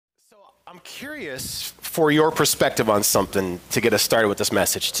I'm curious for your perspective on something to get us started with this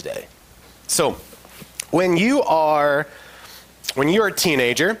message today. So, when you're a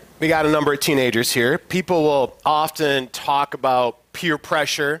teenager, we got a number of teenagers here, people will often talk about peer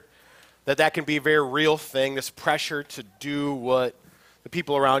pressure, that can be a very real thing, this pressure to do what the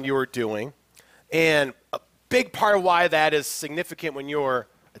people around you are doing. And a big part of why that is significant when you're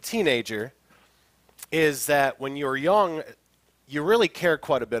a teenager is that when you're young, you really care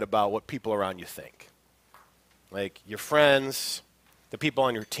quite a bit about what people around you think. Like your friends, the people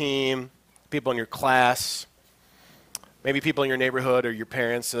on your team, people in your class, maybe people in your neighborhood or your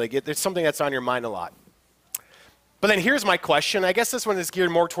parents. So there's something that's on your mind a lot. But then here's my question. I guess this one is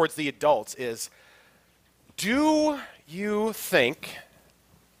geared more towards the adults is, do you think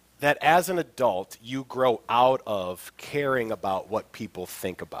that as an adult you grow out of caring about what people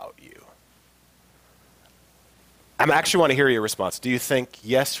think about you? I actually want to hear your response. Do you think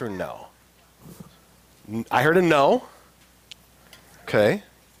yes or no? I heard a no. Okay.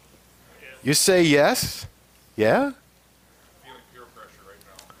 You say yes? Yeah? Feeling peer pressure right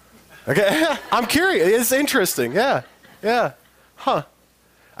now. Okay. I'm curious. It's interesting. Yeah. Huh.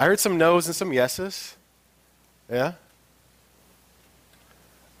 I heard some no's and some yeses. Yeah?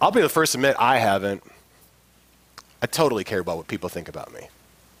 I'll be the first to admit I haven't. I totally care about what people think about me.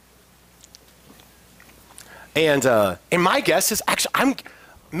 And my guess is actually,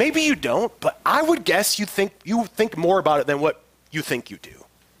 maybe you don't, but I would guess you think more about it than what you think you do.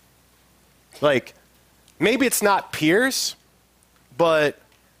 Like, maybe it's not peers, but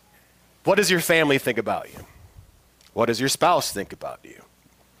what does your family think about you? What does your spouse think about you?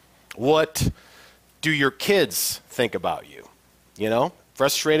 What do your kids think about you? You know,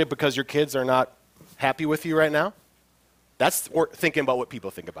 frustrated because your kids are not happy with you right now? That's thinking about what people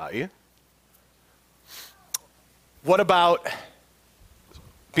think about you. What about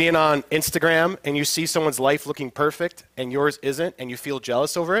being on Instagram and you see someone's life looking perfect and yours isn't and you feel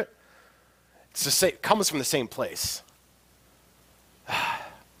jealous over it? It comes from the same place.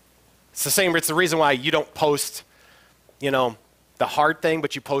 It's the reason why you don't post, the hard thing,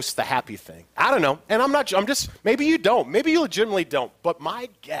 but you post the happy thing. I don't know. And maybe you don't. Maybe you legitimately don't. But my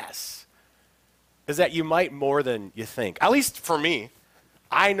guess is that you might more than you think. At least for me,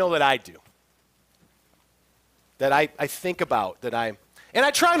 I know that I do. That I think about, and I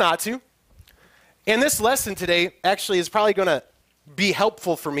try not to. And this lesson today actually is probably going to be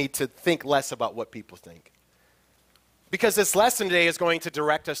helpful for me to think less about what people think. Because this lesson today is going to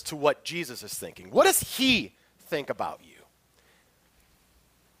direct us to what Jesus is thinking. What does he think about you?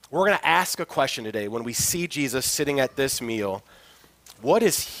 We're going to ask a question today when we see Jesus sitting at this meal. What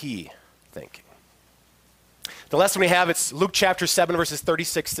is he thinking? The lesson we have, it's Luke chapter 7, verses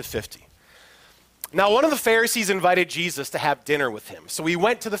 36 to 50. Now, one of the Pharisees invited Jesus to have dinner with him. So he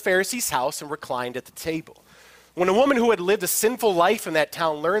went to the Pharisee's house and reclined at the table. When a woman who had lived a sinful life in that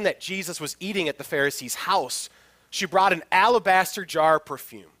town learned that Jesus was eating at the Pharisee's house, she brought an alabaster jar of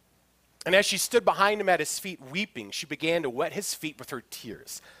perfume. And as she stood behind him at his feet weeping, she began to wet his feet with her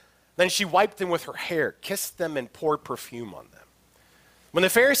tears. Then she wiped them with her hair, kissed them, and poured perfume on them. When the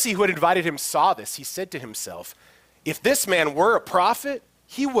Pharisee who had invited him saw this, he said to himself, "If this man were a prophet,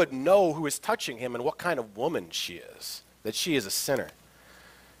 he would know who is touching him and what kind of woman she is, that she is a sinner."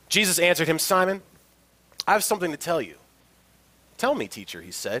 Jesus answered him, "Simon, I have something to tell you." "Tell me, teacher,"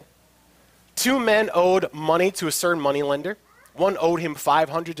 he said. 2 men owed money to a certain moneylender. One owed him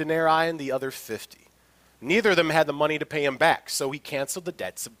 500 denarii and the other 50. Neither of them had the money to pay him back, so he canceled the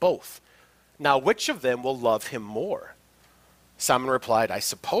debts of both. Now, which of them will love him more? Simon replied, "I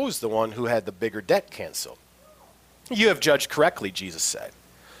suppose the one who had the bigger debt canceled." "You have judged correctly," Jesus said.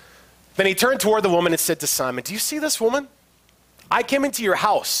 Then he turned toward the woman and said to Simon, "Do you see this woman? I came into your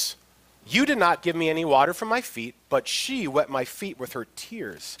house. You did not give me any water for my feet, but she wet my feet with her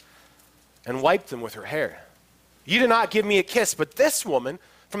tears and wiped them with her hair. You did not give me a kiss, but this woman,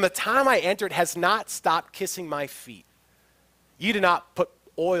 from the time I entered, has not stopped kissing my feet. You did not put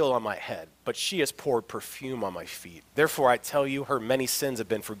oil on my head, but she has poured perfume on my feet. Therefore, I tell you, her many sins have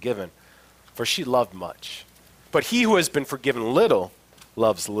been forgiven, for she loved much. But he who has been forgiven little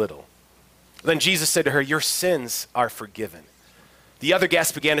loves little." Then Jesus said to her, "Your sins are forgiven." The other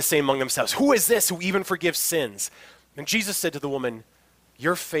guests began to say among themselves, "Who is this who even forgives sins?" And Jesus said to the woman,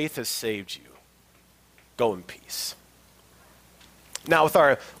 "Your faith has saved you. Go in peace." Now, with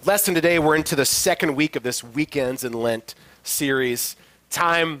our lesson today, we're into the second week of this Weekends in Lent series,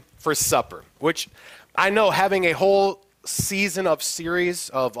 Time for Supper, which I know having a whole season of series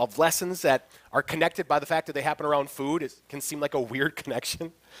of lessons that are connected by the fact that they happen around food, it can seem like a weird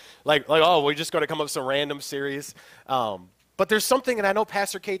connection. Like oh, we're just going to come up with some random series. But But there's something, and I know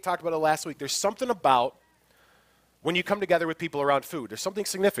Pastor Kate talked about it last week, there's something about when you come together with people around food. There's something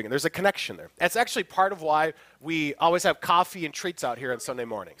significant. There's a connection there. That's actually part of why we always have coffee and treats out here on Sunday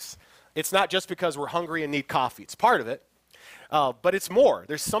mornings. It's not just because we're hungry and need coffee. It's part of it. But it's more.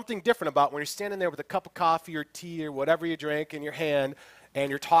 There's something different about when you're standing there with a cup of coffee or tea or whatever you drink in your hand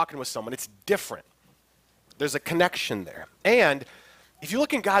and you're talking with someone. It's different. There's a connection there. And if you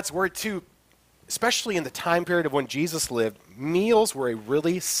look in God's Word too, especially in the time period of when Jesus lived, meals were a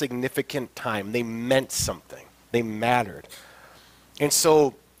really significant time. They meant something. They mattered. And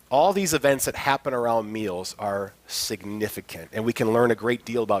so all these events that happen around meals are significant. And we can learn a great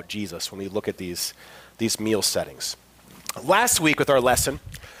deal about Jesus when we look at these meal settings. Last week with our lesson,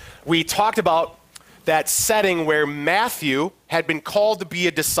 we talked about that setting where Matthew had been called to be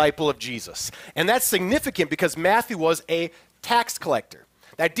a disciple of Jesus. And that's significant because Matthew was a tax collector.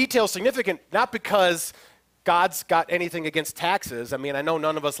 That detail is significant not because God's got anything against taxes. I mean, I know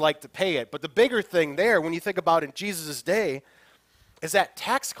none of us like to pay it. But the bigger thing there, when you think about in Jesus' day, is that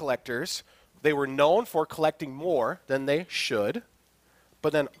tax collectors, they were known for collecting more than they should.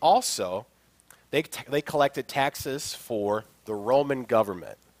 But then also, they collected taxes for the Roman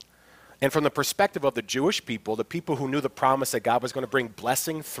government. And from the perspective of the Jewish people, the people who knew the promise that God was going to bring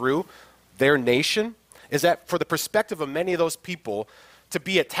blessing through their nation, is that for the perspective of many of those people, to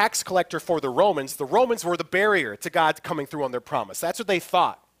be a tax collector for the Romans were the barrier to God coming through on their promise. That's what they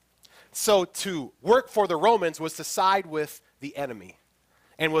thought. So to work for the Romans was to side with the enemy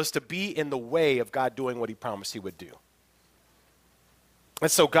and was to be in the way of God doing what he promised he would do.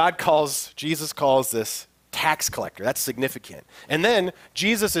 And so Jesus calls this tax collector. That's significant. And then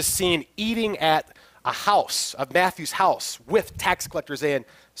Jesus is seen eating at a house, of Matthew's house, with tax collectors and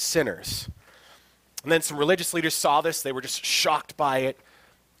sinners. And then some religious leaders saw this. They were just shocked by it.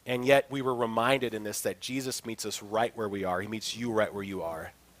 And yet we were reminded in this that Jesus meets us right where we are. He meets you right where you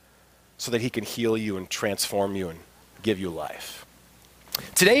are so that he can heal you and transform you and give you life.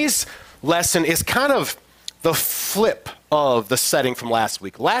 Today's lesson is kind of the flip of the setting from last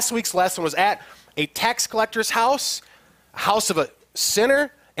week. Last week's lesson was at a tax collector's house, a house of a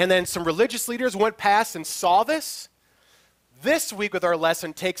sinner, and then some religious leaders went past and saw this. This week with our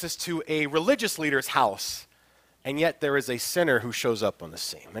lesson takes us to a religious leader's house, and yet there is a sinner who shows up on the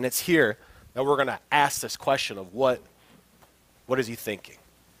scene. And it's here that we're going to ask this question of what is he thinking?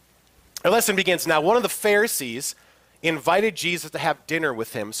 Our lesson begins now. One of the Pharisees invited Jesus to have dinner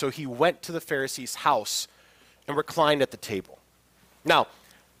with him, so he went to the Pharisee's house and reclined at the table. Now,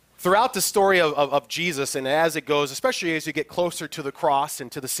 throughout the story of Jesus, and as it goes, especially as you get closer to the cross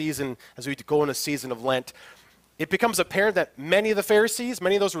and to the season, as we go in a season of Lent, it becomes apparent that many of the Pharisees,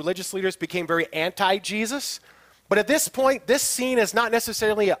 many of those religious leaders became very anti-Jesus. But at this point, this scene is not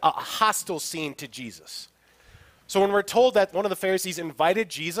necessarily a hostile scene to Jesus. So when we're told that one of the Pharisees invited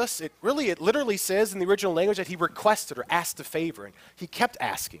Jesus, it literally says in the original language that he requested or asked a favor, and he kept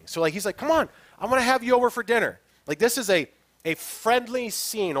asking. So he's like, come on, I want to have you over for dinner. Like this is a friendly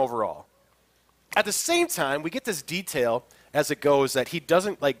scene overall. At the same time, we get this detail as it goes that he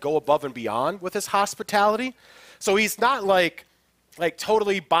doesn't go above and beyond with his hospitality. So he's not like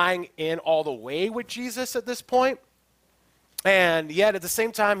totally buying in all the way with Jesus at this point. And yet at the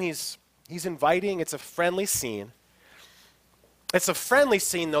same time, he's inviting. It's a friendly scene. It's a friendly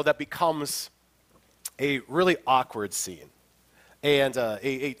scene, though, that becomes a really awkward scene. And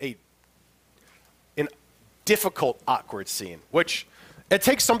an difficult, awkward scene, which it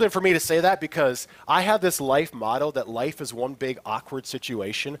takes something for me to say that because I have this life motto that life is one big awkward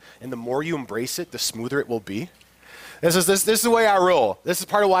situation, and the more you embrace it, the smoother it will be. This is the way I roll. This is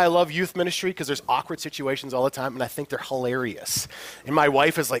part of why I love youth ministry, because there's awkward situations all the time, and I think they're hilarious. And my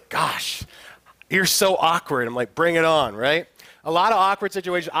wife is like, gosh, you're so awkward. I'm like, bring it on, right? A lot of awkward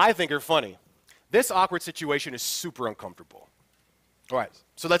situations I think are funny. This awkward situation is super uncomfortable. All right,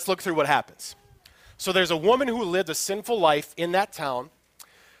 so let's look through what happens. So there's a woman who lived a sinful life in that town,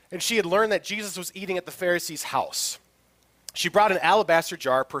 and she had learned that Jesus was eating at the Pharisee's house. She brought an alabaster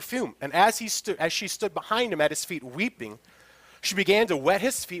jar of perfume, and as she stood behind him at his feet weeping, she began to wet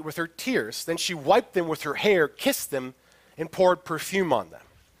his feet with her tears. Then she wiped them with her hair, kissed them, and poured perfume on them.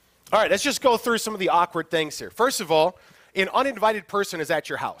 All right, let's just go through some of the awkward things here. First of all, an uninvited person is at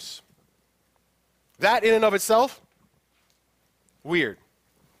your house. That in and of itself, weird.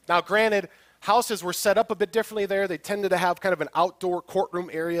 Now, granted, houses were set up a bit differently there. They tended to have kind of an outdoor courtroom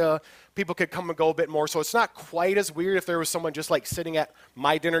area. People could come and go a bit more. So it's not quite as weird if there was someone just sitting at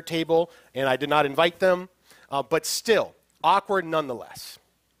my dinner table and I did not invite them. But still, awkward nonetheless.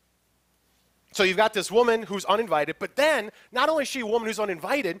 So you've got this woman who's uninvited, but then not only is she a woman who's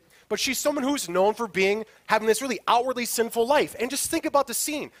uninvited, but she's someone who's known for having this really outwardly sinful life. And just think about the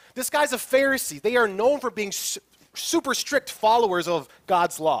scene. This guy's a Pharisee. They are known for being super strict followers of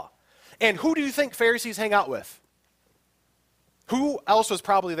God's law. And who do you think Pharisees hang out with? Who else was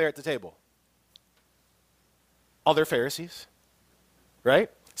probably there at the table? Other Pharisees, right?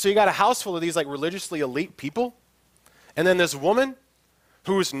 So you got a house full of these like religiously elite people, and then this woman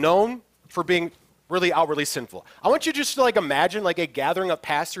who's known for being really outwardly sinful. I want you just to like imagine like a gathering of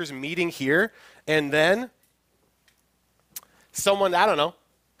pastors meeting here, and then someone, I don't know,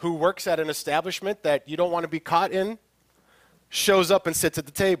 who works at an establishment that you don't want to be caught in shows up and sits at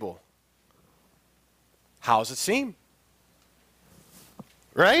the table. How does it seem?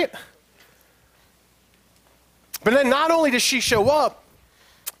 Right? But then not only does she show up,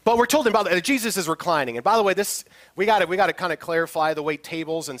 but we're told about that Jesus is reclining. And by the way, we got to kind of clarify the way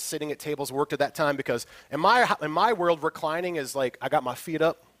tables and sitting at tables worked at that time, because in my world, reclining is like I got my feet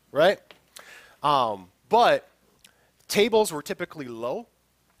up, right? But tables were typically low,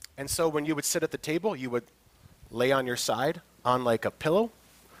 and so when you would sit at the table, you would lay on your side on like a pillow,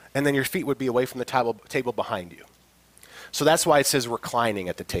 and then your feet would be away from the table behind you. So that's why it says reclining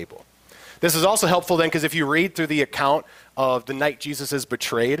at the table. This is also helpful then, because if you read through the account of the night Jesus is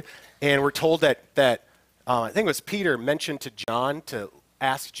betrayed, and we're told that I think it was Peter mentioned to John to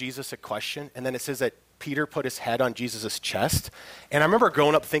ask Jesus a question, and then it says that Peter put his head on Jesus' chest. And I remember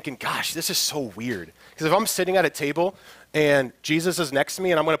growing up thinking, gosh, this is so weird. Because if I'm sitting at a table and Jesus is next to me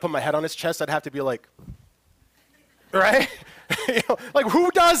and I'm going to put my head on his chest, I'd have to be like, right? Like,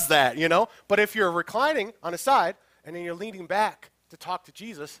 who does that, But if you're reclining on a side and then you're leaning back to talk to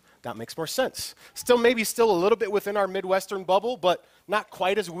Jesus, that makes more sense. Maybe still a little bit within our Midwestern bubble, but not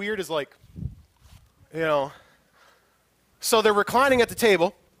quite as weird as like, So they're reclining at the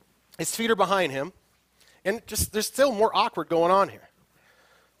table. His feet are behind him. And just there's still more awkward going on here.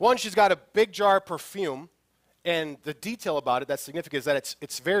 One, she's got a big jar of perfume, and the detail about it that's significant is that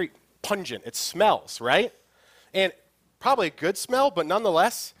it's very pungent. It smells, right? And probably a good smell, but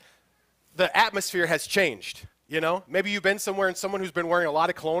nonetheless, the atmosphere has changed. Maybe you've been somewhere and someone who's been wearing a lot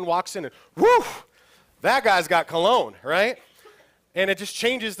of cologne walks in and, whoo, that guy's got cologne, right? And it just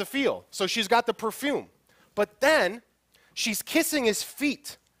changes the feel. So she's got the perfume. But then she's kissing his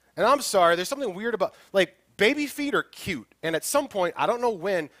feet. And I'm sorry, there's something weird about, like, baby feet are cute. And at some point, I don't know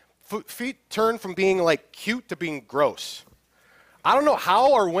when, feet turn from being, like, cute to being gross. I don't know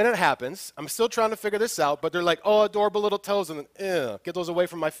how or when it happens. I'm still trying to figure this out. But they're like, oh, adorable little toes, and then, get those away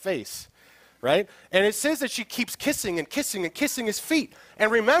from my face. Right? And it says that she keeps kissing and kissing and kissing his feet.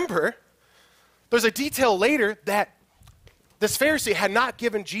 And remember, there's a detail later that this Pharisee had not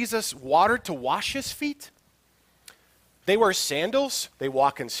given Jesus water to wash his feet. They wear sandals. They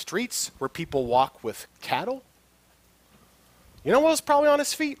walk in streets where people walk with cattle. You know what was probably on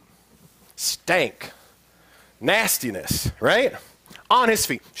his feet? Stank. Nastiness, right? On his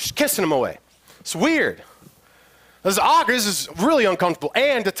feet. She's kissing him away. It's weird. This is awkward. This is really uncomfortable.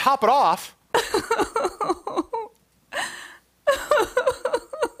 And to top it off,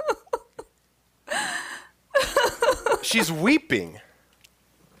 she's weeping.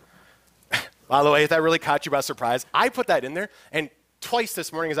 By the way, if that really caught you by surprise, I put that in there, and twice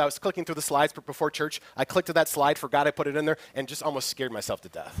this morning as I was clicking through the slides before church, I clicked to that slide, forgot I put it in there, and just almost scared myself to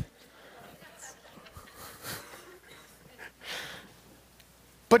death.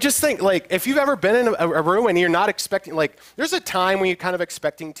 But just think, like, if you've ever been in a room and you're not expecting, like, there's a time when you're kind of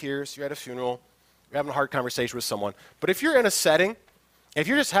expecting tears. You're at a funeral. You're having a hard conversation with someone. But if you're in a setting, if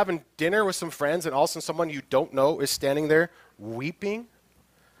you're just having dinner with some friends and all of a sudden someone you don't know is standing there weeping,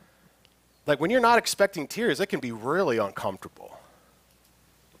 like, when you're not expecting tears, it can be really uncomfortable.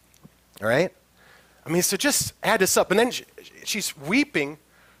 All right? I mean, so just add this up. And then she's weeping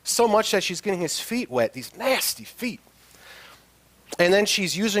so much that she's getting his feet wet, these nasty feet. And then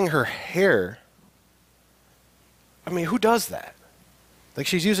she's using her hair. I mean, who does that? Like,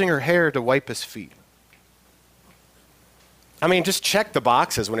 she's using her hair to wipe his feet. I mean, just check the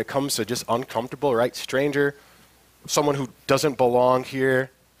boxes when it comes to just uncomfortable, right? Stranger, someone who doesn't belong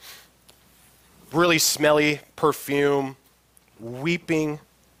here, really smelly perfume, weeping,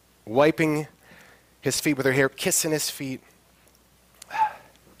 wiping his feet with her hair, kissing his feet.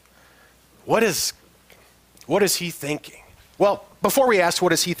 What is he thinking? Well, before we ask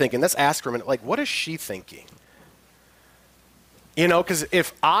what is he thinking, let's ask for a minute, like, what is she thinking? Because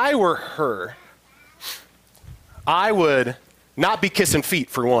if I were her, I would not be kissing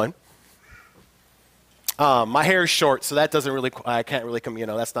feet, for one. My hair is short, so that doesn't really, I can't really come,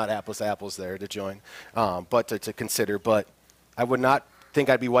 that's not apples to apples there to join, but to consider. But I would not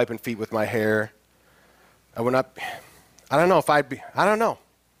think I'd be wiping feet with my hair. I would not, I don't know if I'd be, I don't know.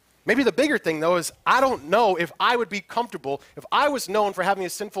 Maybe the bigger thing, though, is I don't know if I would be comfortable if I was known for having a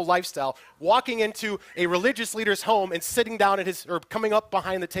sinful lifestyle, walking into a religious leader's home and sitting down at his, or coming up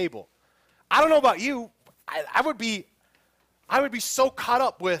behind the table. I don't know about you. I would be so caught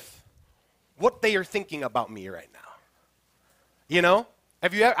up with what they are thinking about me right now. You know? I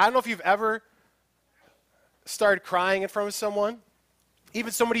don't know if you've ever started crying in front of someone,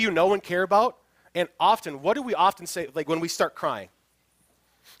 even somebody you know and care about. And often, what do we often say, like when we start crying?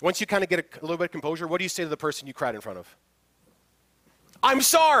 Once you kind of get a little bit of composure, what do you say to the person you cried in front of? I'm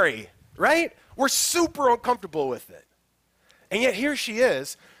sorry, right? We're super uncomfortable with it. And yet here she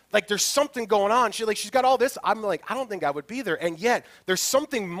is, like there's something going on. She's got all this. I'm like, I don't think I would be there. And yet there's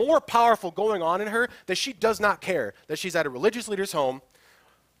something more powerful going on in her that she does not care, that she's at a religious leader's home,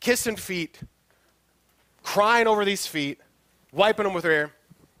 kissing feet, crying over these feet, wiping them with her hair.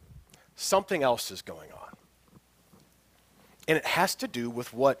 Something else is going on. And it has to do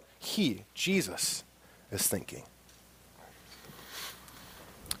with what he, Jesus, is thinking.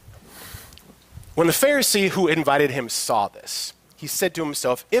 When the Pharisee who invited him saw this, he said to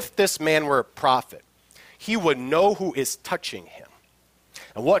himself, if this man were a prophet, he would know who is touching him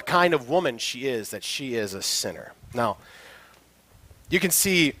and what kind of woman she is, that she is a sinner. Now, you can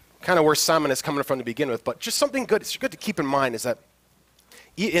see kind of where Simon is coming from to begin with, but just something good, it's good to keep in mind is that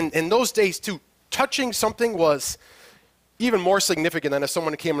in those days too, touching something was even more significant than if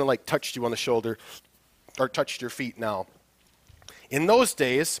someone came and like touched you on the shoulder or touched your feet now. In those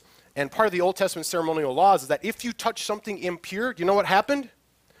days, and part of the Old Testament ceremonial laws is that if you touch something impure, you know what happened?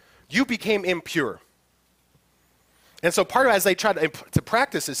 You became impure. And so part of it, as they tried to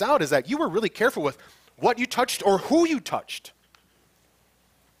practice this out, is that you were really careful with what you touched or who you touched.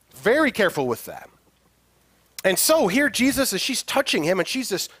 Very careful with that. And so here Jesus, as she's touching him, and she's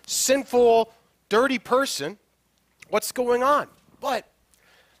this sinful, dirty person, what's going on? But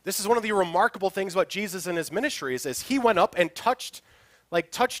this is one of the remarkable things about Jesus and his ministry is he went up and touched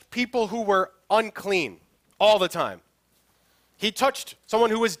people who were unclean all the time. He touched someone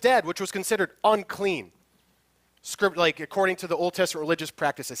who was dead, which was considered unclean, according to the Old Testament religious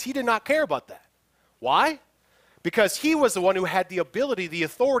practices. He did not care about that. Why? Because he was the one who had the ability, the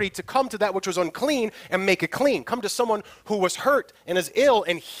authority to come to that which was unclean and make it clean. Come to someone who was hurt and is ill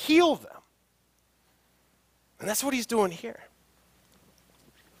and heal them. And that's what he's doing here.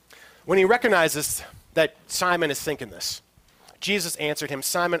 When he recognizes that Simon is thinking this, Jesus answered him,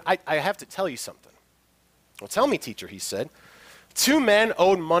 Simon, I have to tell you something. Well, tell me, teacher, he said. 2 men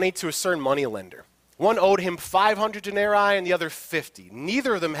owed money to a certain moneylender. One owed him 500 denarii and the other 50.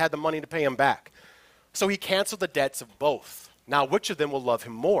 Neither of them had the money to pay him back. So he canceled the debts of both. Now, which of them will love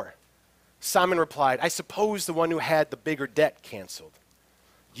him more? Simon replied, I suppose the one who had the bigger debt canceled.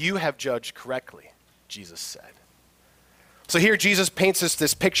 You have judged correctly, Jesus said. So here Jesus paints us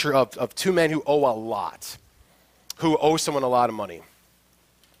this picture of 2 men who owe a lot, who owe someone a lot of money.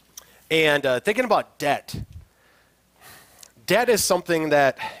 And thinking about debt, debt is something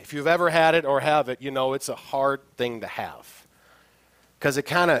that if you've ever had it or have it, you know it's a hard thing to have. Because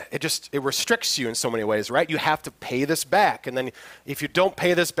it restricts you in so many ways, right? You have to pay this back. And then if you don't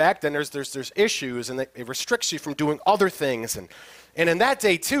pay this back, then there's issues, and it restricts you from doing other things. And in that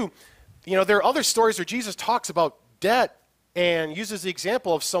day, too, you know, there are other stories where Jesus talks about debt and uses the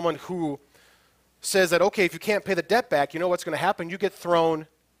example of someone who says that, okay, if you can't pay the debt back, you know what's going to happen? You get thrown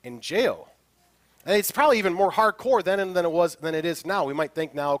in jail. And it's probably even more hardcore then than it is now. We might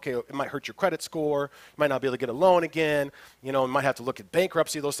think now, okay, it might hurt your credit score. You might not be able to get a loan again. You know, you might have to look at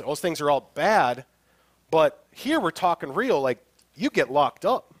bankruptcy. Those things are all bad. But here we're talking real, like you get locked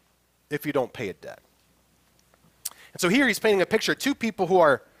up if you don't pay a debt. And so here he's painting a picture of 2 people who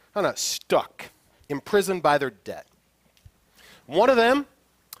are kind of stuck, imprisoned by their debt. One of them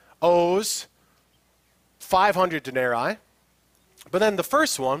owes 500 denarii. But then the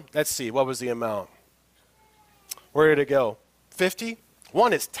first one, let's see, what was the amount? Where did it go? 50?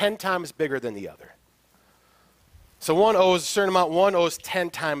 One is 10 times bigger than the other. So one owes a certain amount, one owes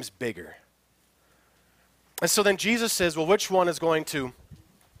 10 times bigger. And so then Jesus says, well, which one is going to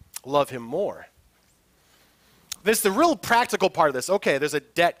love him more? This is the real practical part of this. Okay, there's a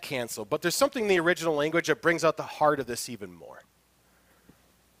debt canceled, but there's something in the original language that brings out the heart of this even more.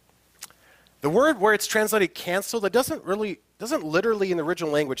 The word where it's translated canceled, it doesn't literally in the original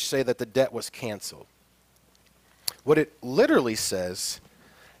language say that the debt was canceled. What it literally says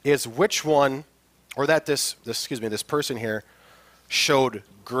is which one, or that this person here showed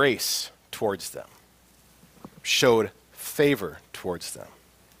grace towards them, showed favor towards them.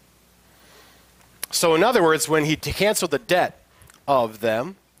 So in other words, when he canceled the debt of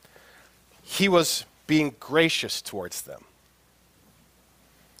them, he was being gracious towards them.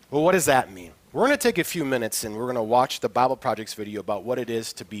 Well, what does that mean? We're going to take a few minutes and we're going to watch the Bible Projects video about what it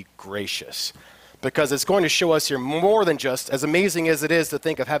is to be gracious. Because it's going to show us here more than just, as amazing as it is to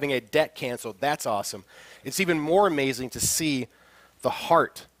think of having a debt canceled, that's awesome. It's even more amazing to see the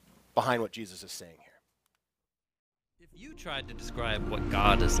heart behind what Jesus is saying here. If you tried to describe what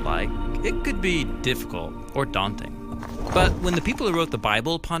God is like, it could be difficult or daunting. But when the people who wrote the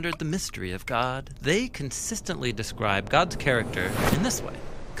Bible pondered the mystery of God, they consistently describe God's character in this way: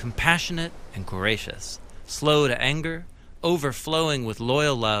 compassionate and gracious, slow to anger, overflowing with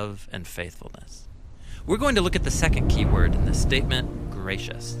loyal love and faithfulness. We're going to look at the second key word in this statement,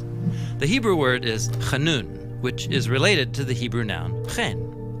 gracious. The Hebrew word is chanun, which is related to the Hebrew noun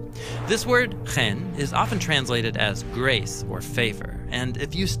chen. This word, chen, is often translated as grace or favor, and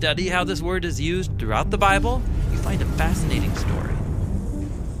if you study how this word is used throughout the Bible, you find a fascinating story.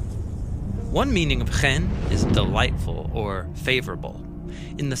 One meaning of chen is delightful or favorable.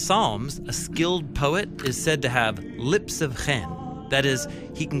 In the Psalms, a skilled poet is said to have lips of chen. That is,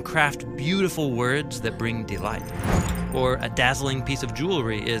 he can craft beautiful words that bring delight. Or a dazzling piece of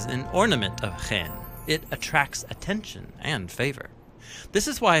jewelry is an ornament of chen. It attracts attention and favor. This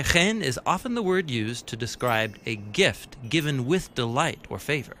is why chen is often the word used to describe a gift given with delight or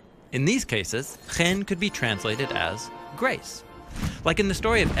favor. In these cases, chen could be translated as grace. Like in the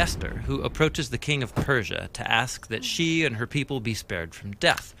story of Esther, who approaches the king of Persia to ask that she and her people be spared from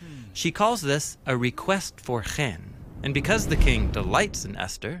death. She calls this a request for chen. And because the king delights in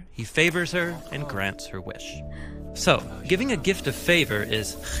Esther, he favors her and grants her wish. So, giving a gift of favor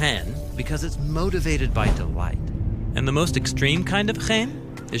is chen because it's motivated by delight. And the most extreme kind of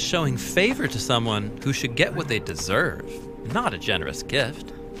chen is showing favor to someone who should get what they deserve, not a generous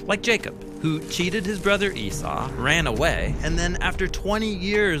gift. Like Jacob, who cheated his brother Esau, ran away, and then after 20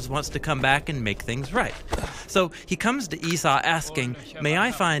 years wants to come back and make things right. So he comes to Esau asking, "May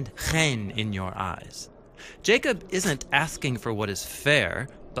I find chen in your eyes?" Jacob isn't asking for what is fair,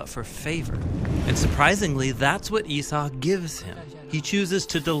 but for favor. And surprisingly, that's what Esau gives him. He chooses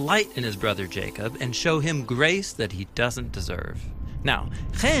to delight in his brother Jacob and show him grace that he doesn't deserve. Now,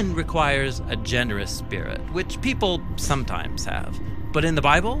 chen requires a generous spirit, which people sometimes have. But in the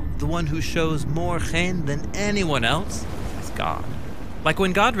Bible, the one who shows more chen than anyone else is God. Like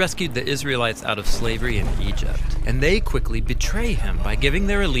when God rescued the Israelites out of slavery in Egypt, and they quickly betray him by giving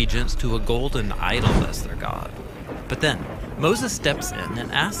their allegiance to a golden idol as their God. But then, Moses steps in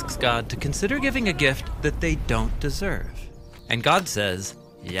and asks God to consider giving a gift that they don't deserve. And God says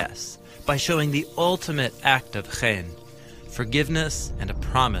yes, by showing the ultimate act of chen, forgiveness and a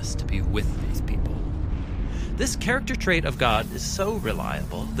promise to be with these people. This character trait of God is so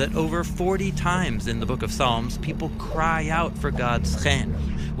reliable that over 40 times in the book of Psalms, people cry out for God's chen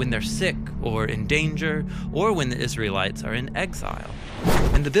when they're sick or in danger or when the Israelites are in exile.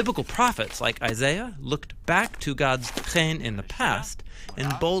 And the biblical prophets like Isaiah looked back to God's chen in the past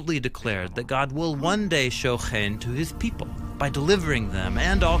and boldly declared that God will one day show chen to his people by delivering them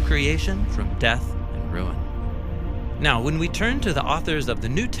and all creation from death and ruin. Now, when we turn to the authors of the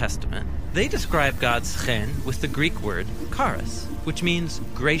New Testament, they describe God's chen with the Greek word charis, which means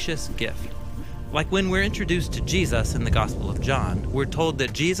gracious gift. Like when we're introduced to Jesus in the Gospel of John, we're told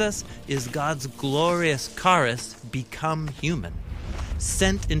that Jesus is God's glorious charis become human,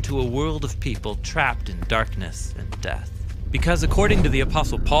 sent into a world of people trapped in darkness and death. Because according to the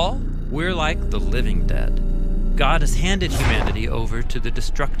Apostle Paul, we're like the living dead. God has handed humanity over to the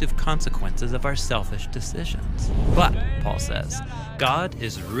destructive consequences of our selfish decisions. But, Paul says, God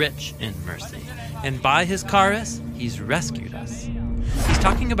is rich in mercy, and by his charis, he's rescued us. He's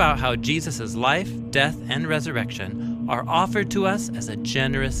talking about how Jesus' life, death, and resurrection are offered to us as a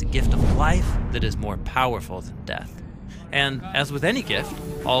generous gift of life that is more powerful than death. And as with any gift,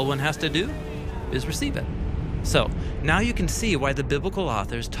 all one has to do is receive it. So, now you can see why the biblical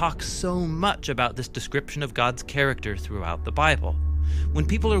authors talk so much about this description of God's character throughout the Bible. When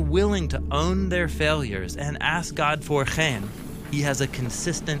people are willing to own their failures and ask God for chen, he has a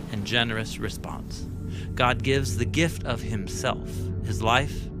consistent and generous response. God gives the gift of himself, his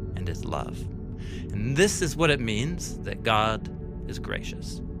life, and his love. And this is what it means that God is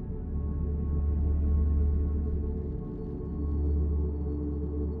gracious.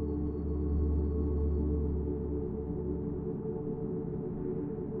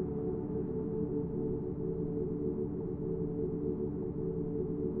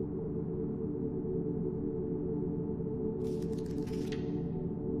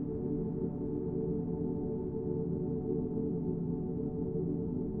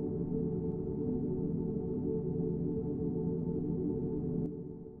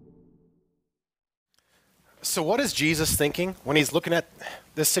 So what is Jesus thinking when he's looking at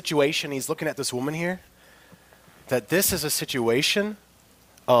this situation? He's looking at this woman here. That this is a situation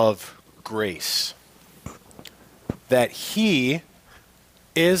of grace. That he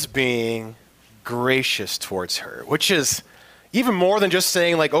is being gracious towards her, which is even more than just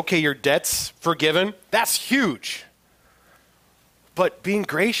saying like, okay, your debt's forgiven. That's huge. But being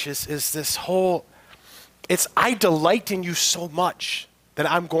gracious is this whole, it's I delight in you so much that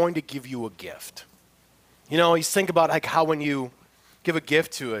I'm going to give you a gift. You know, you think about like how when you give a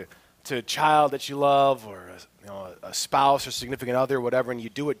gift to a child that you love or a spouse or significant other or whatever, and you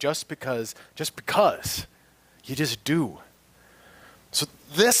do it just because you just do. So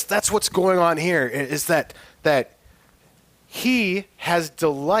that's what's going on here is that he has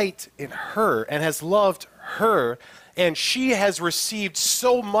delight in her and has loved her, and she has received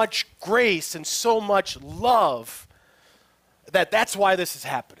so much grace and so much love that's why this is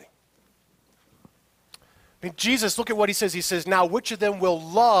happening. I mean, Jesus, look at what he says. He says, now which of them will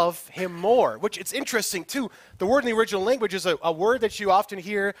love him more? Which it's interesting, too. The word in the original language is a word that you often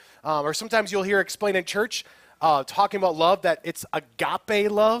hear, or sometimes you'll hear explained in church, talking about love, that it's agape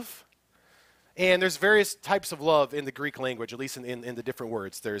love. And there's various types of love in the Greek language, at least in the different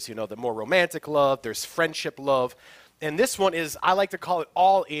words. There's, the more romantic love. There's friendship love. And this one is, I like to call it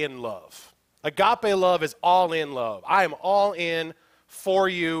all-in love. Agape love is all-in love. I am all in for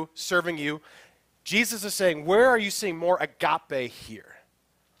you, serving you. Jesus is saying, where are you seeing more agape here?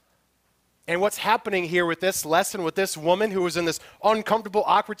 And what's happening here with this lesson, with this woman who is in this uncomfortable,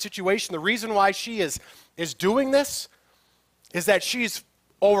 awkward situation, the reason why she is doing this is that she's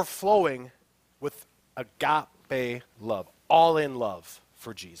overflowing with agape love, all in love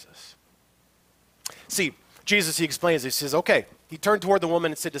for Jesus. See, Jesus, he explains, he says, okay, he turned toward the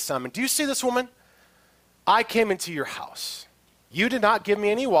woman and said to Simon, do you see this woman? I came into your house. You did not give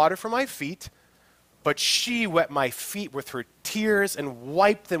me any water for my feet, but she wet my feet with her tears and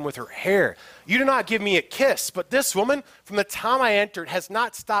wiped them with her hair. You did not give me a kiss, but this woman, from the time I entered, has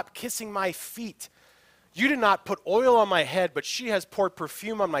not stopped kissing my feet. You did not put oil on my head, but she has poured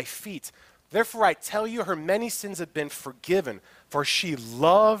perfume on my feet. Therefore I tell you, her many sins have been forgiven, for she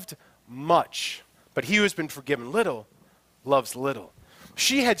loved much. But he who has been forgiven little loves little.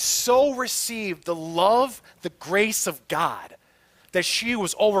 She had so received the love, the grace of God, that she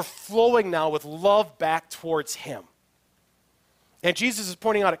was overflowing now with love back towards him. And Jesus is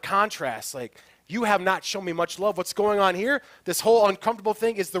pointing out a contrast, like, you have not shown me much love. What's going on here? This whole uncomfortable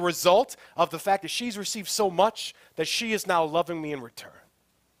thing is the result of the fact that she's received so much that she is now loving me in return.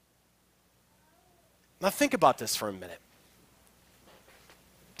 Now think about this for a minute.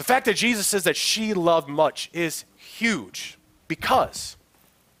 The fact that Jesus says that she loved much is huge because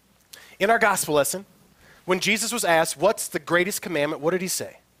in our gospel lesson, when Jesus was asked, what's the greatest commandment, what did he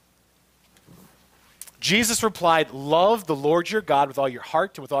say? Jesus replied, love the Lord your God with all your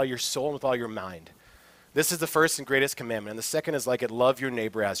heart and with all your soul and with all your mind. This is the first and greatest commandment. And the second is like it, love your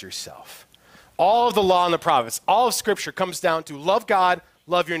neighbor as yourself. All of the law and the prophets, all of Scripture comes down to love God,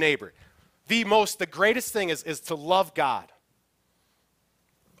 love your neighbor. The greatest thing is to love God.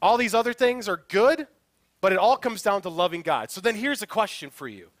 All these other things are good, but it all comes down to loving God. So then here's a question for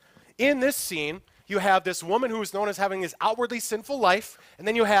you. In this scene, you have this woman who is known as having this outwardly sinful life, and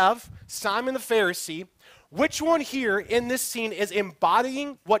then you have Simon the Pharisee. Which one here in this scene is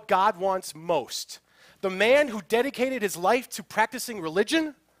embodying what God wants most? The man who dedicated his life to practicing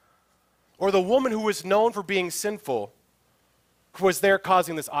religion, or the woman who was known for being sinful, who was there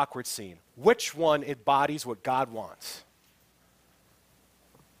causing this awkward scene? Which one embodies what God wants?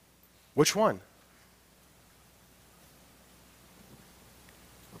 Which one?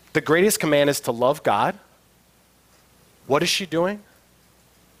 The greatest command is to love God. What is she doing?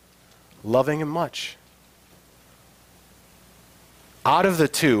 Loving him much. Out of the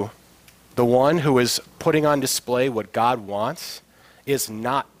two, the one who is putting on display what God wants is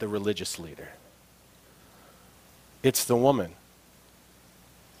not the religious leader. It's the woman.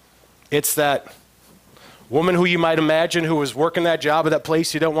 It's that woman who you might imagine who was working that job at that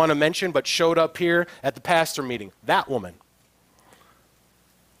place you don't want to mention but showed up here at the pastor meeting. That woman.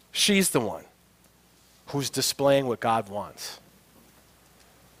 She's the one who's displaying what God wants.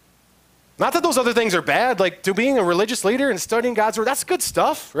 Not that those other things are bad, like being a religious leader and studying God's word, that's good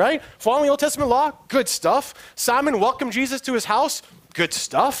stuff, right? Following the Old Testament law, good stuff. Simon welcomed Jesus to his house, good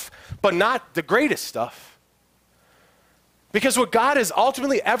stuff, but not the greatest stuff. Because what God has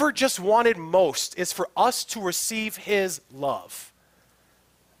ultimately ever just wanted most is for us to receive his love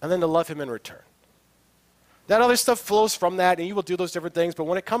and then to love him in return. That other stuff flows from that, and you will do those different things, but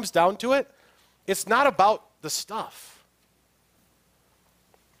when it comes down to it, it's not about the stuff.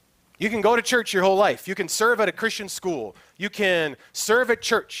 You can go to church your whole life. You can serve at a Christian school. You can serve at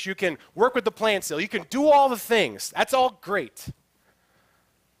church. You can work with the plant sale. You can do all the things. That's all great.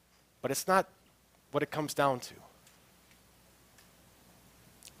 But it's not what it comes down to.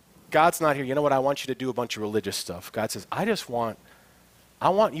 God's not here. You know what? I want you to do a bunch of religious stuff. God says, I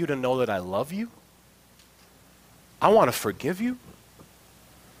want you to know that I love you. I want to forgive you.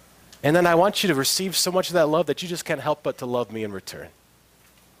 And then I want you to receive so much of that love that you just can't help but to love me in return.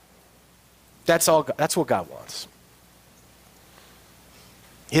 That's what God wants.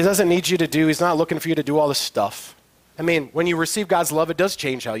 He doesn't need you to do, he's not looking for you to do all this stuff. I mean, when you receive God's love, it does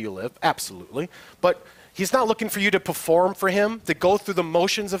change how you live, absolutely. But he's not looking for you to perform for him, to go through the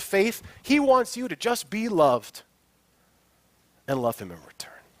motions of faith. He wants you to just be loved and love him in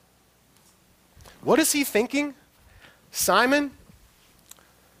return. What is he thinking? Simon,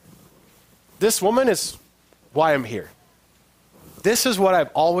 this woman is why I'm here. This is what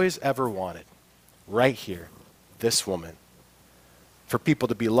I've always ever wanted. Right here, this woman. For people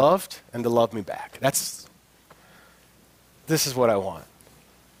to be loved and to love me back. This is what I want.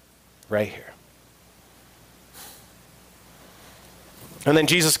 Right here. And then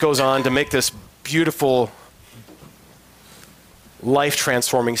Jesus goes on to make this beautiful,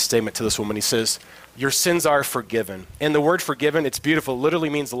 life-transforming statement to this woman. He says, your sins are forgiven. And the word forgiven, it's beautiful, literally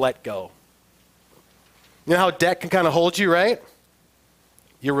means let go. You know how debt can kind of hold you, right?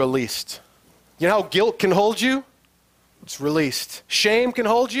 You're released. You know how guilt can hold you? It's released. Shame can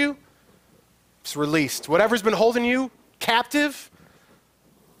hold you? It's released. Whatever's been holding you captive,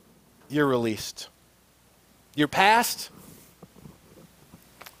 you're released. Your past,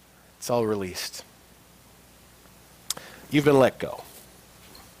 it's all released. You've been let go.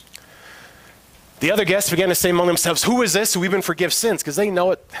 The other guests began to say among themselves, who is this who even forgives sins? Because they know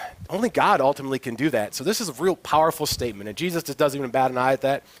it. Only God ultimately can do that. So this is a real powerful statement. And Jesus just doesn't even bat an eye at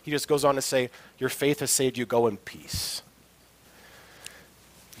that. He just goes on to say, your faith has saved you. Go in peace.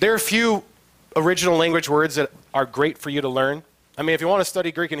 There are a few original language words that are great for you to learn. I mean, if you want to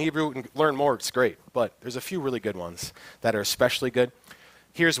study Greek and Hebrew and learn more, it's great. But there's a few really good ones that are especially good.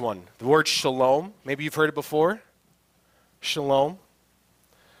 Here's one. The word shalom. Maybe you've heard it before. Shalom.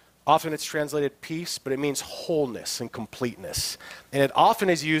 Often it's translated peace, but it means wholeness and completeness. And it often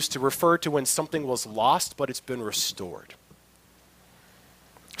is used to refer to when something was lost, but it's been restored.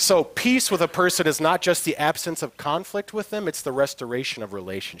 So peace with a person is not just the absence of conflict with them, it's the restoration of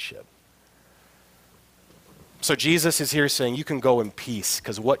relationship. So Jesus is here saying you can go in peace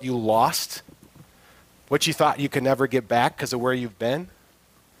because what you lost, what you thought you could never get back because of where you've been,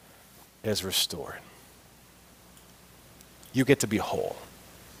 is restored. You get to be whole.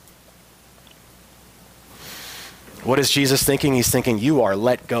 What is Jesus thinking? He's thinking you are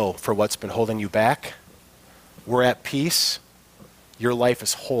let go for what's been holding you back. We're at peace. Your life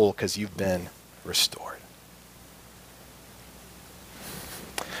is whole because you've been restored.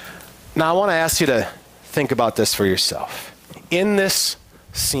 Now I want to ask you to think about this for yourself. In this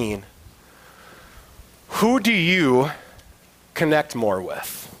scene, who do you connect more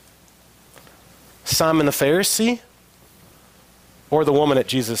with? Simon the Pharisee or the woman at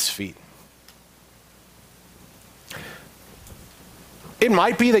Jesus' feet? It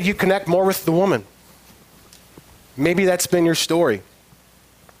might be that you connect more with the woman. Maybe that's been your story.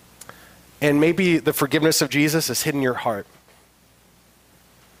 And maybe the forgiveness of Jesus has hidden your heart.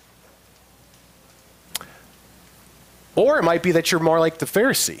 Or it might be that you're more like the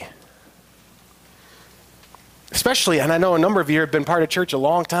Pharisee. Especially, and I know a number of you have been part of church a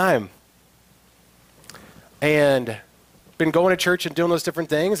long time. And been going to church and doing those different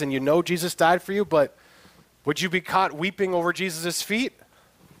things, and you know Jesus died for you, but would you be caught weeping over Jesus' feet?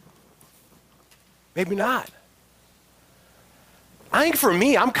 Maybe not. I think for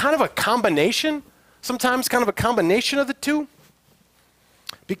me, I'm kind of a combination, sometimes kind of a combination of the two.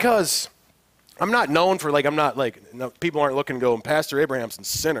 Because I'm not known for, people aren't looking to go, Pastor Abrahamson's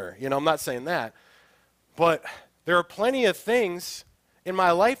sinner. I'm not saying that. But there are plenty of things in my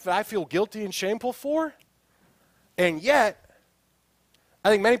life that I feel guilty and shameful for. And yet, I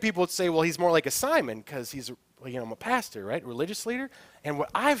think many people would say, well, he's more like a Simon because he's, I'm a pastor, right? Religious leader. And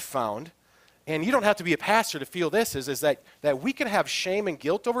what I've found, and you don't have to be a pastor to feel this, is that we can have shame and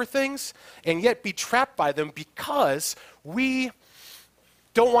guilt over things and yet be trapped by them because we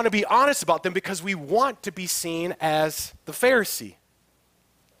don't want to be honest about them because we want to be seen as the Pharisee.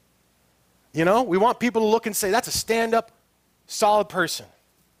 We want people to look and say, that's a stand-up, solid person.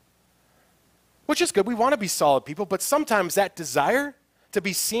 Which is good. We want to be solid people, but sometimes that desire to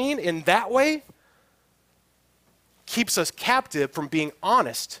be seen in that way keeps us captive from being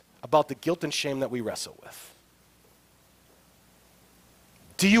honest about the guilt and shame that we wrestle with.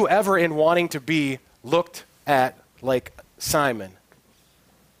 Do you ever, in wanting to be looked at like Simon,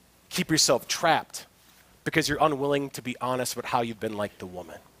 keep yourself trapped because you're unwilling to be honest with how you've been like the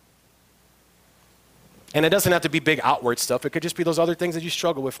woman? And it doesn't have to be big outward stuff. It could just be those other things that you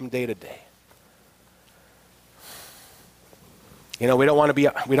struggle with from day to day. You know, we don't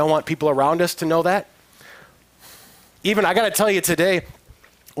want people around us to know that. Even, I got to tell you today,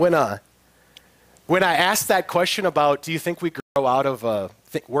 when I asked that question about, do you think we grow out of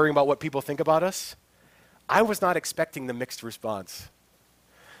worrying about what people think about us? I was not expecting the mixed response.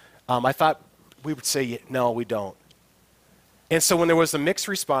 I thought we would say, no, we don't. And so when there was a mixed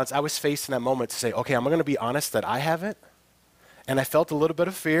response, I was faced in that moment to say, okay, I'm going to be honest that I haven't. And I felt a little bit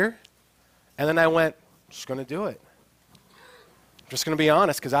of fear. And then I went, I'm just going to do it. I'm just going to be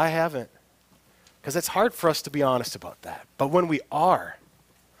honest because I haven't. Because it's hard for us to be honest about that. But when we are,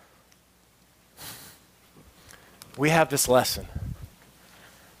 we have this lesson.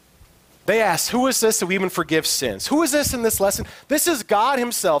 They asked, who is this that we even forgive sins? Who is this in this lesson? This is God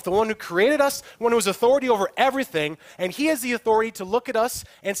himself, the one who created us, the one who has authority over everything, and he has the authority to look at us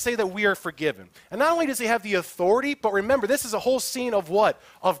and say that we are forgiven. And not only does he have the authority, but remember, this is a whole scene of what?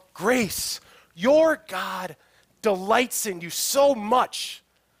 Of grace. Your God delights in you so much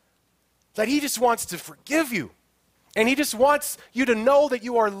that he just wants to forgive you. And he just wants you to know that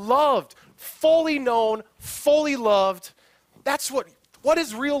you are loved, fully known, fully loved. That's what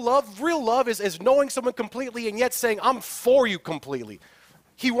is real love? Real love is knowing someone completely and yet saying, I'm for you completely.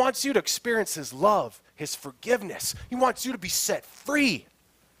 He wants you to experience his love, his forgiveness. He wants you to be set free.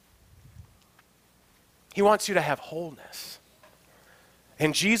 He wants you to have wholeness.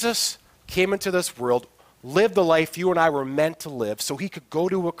 And Jesus came into this world, lived the life you and I were meant to live so he could go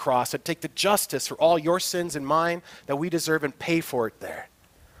to a cross and take the justice for all your sins and mine that we deserve and pay for it there.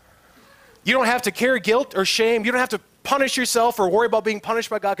 You don't have to carry guilt or shame. You don't have to punish yourself or worry about being punished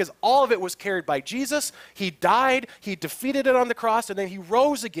by God because all of it was carried by Jesus. He died, he defeated it on the cross, and then he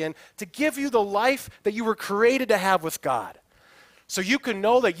rose again to give you the life that you were created to have with God. So you can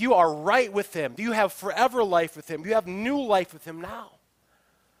know that you are right with him. You have forever life with him. You have new life with him now.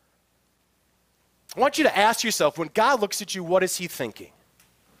 I want you to ask yourself, when God looks at you, what is he thinking?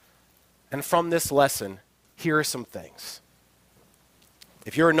 And from this lesson, here are some things.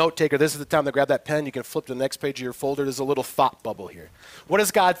 If you're a note taker, this is the time to grab that pen. You can flip to the next page of your folder. There's a little thought bubble here. What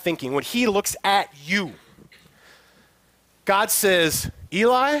is God thinking? When he looks at you, God says,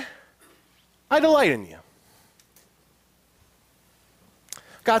 Eli, I delight in you.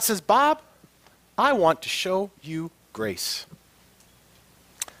 God says, Bob, I want to show you grace.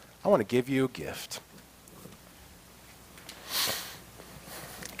 I want to give you a gift.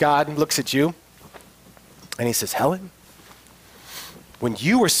 God looks at you and he says, Helen, when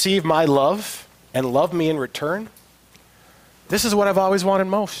you receive my love and love me in return, this is what I've always wanted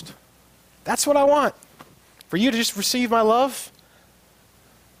most. That's what I want. For you to just receive my love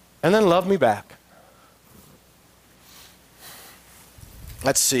and then love me back.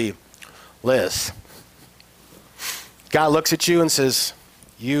 Let's see. Liz. God looks at you and says,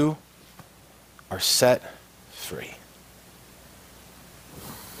 you are set free.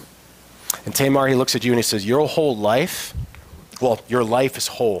 And Tamar, he looks at you and he says, your whole life, your life is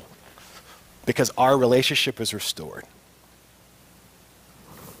whole because our relationship is restored.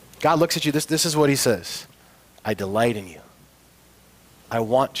 God looks at you, this is what he says. I delight in you. I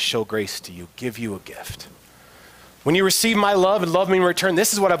want to show grace to you, give you a gift. When you receive my love and love me in return,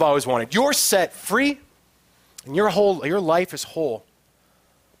 this is what I've always wanted. You're set free and your life is whole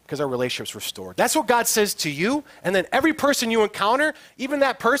because our relationship's restored. That's what God says to you, and then every person you encounter, even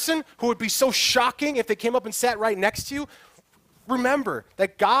that person who would be so shocking if they came up and sat right next to you, remember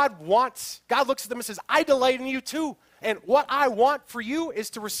that God looks at them and says, I delight in you too. And what I want for you is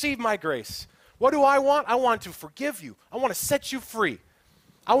to receive my grace. What do I want? I want to forgive you. I want to set you free.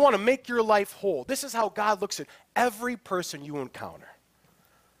 I want to make your life whole. This is how God looks at every person you encounter.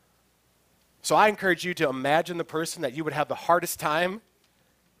 So I encourage you to imagine the person that you would have the hardest time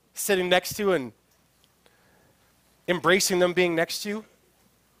sitting next to and embracing them being next to you,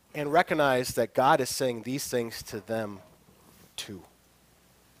 and recognize that God is saying these things to them too.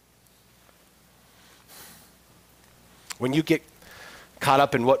 When you get caught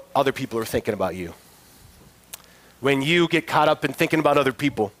up in what other people are thinking about you, when you get caught up in thinking about other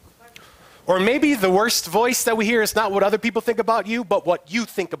people, or maybe the worst voice that we hear is not what other people think about you, but what you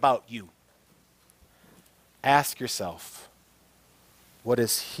think about you. Ask yourself, what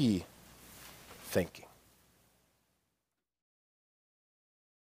is he thinking?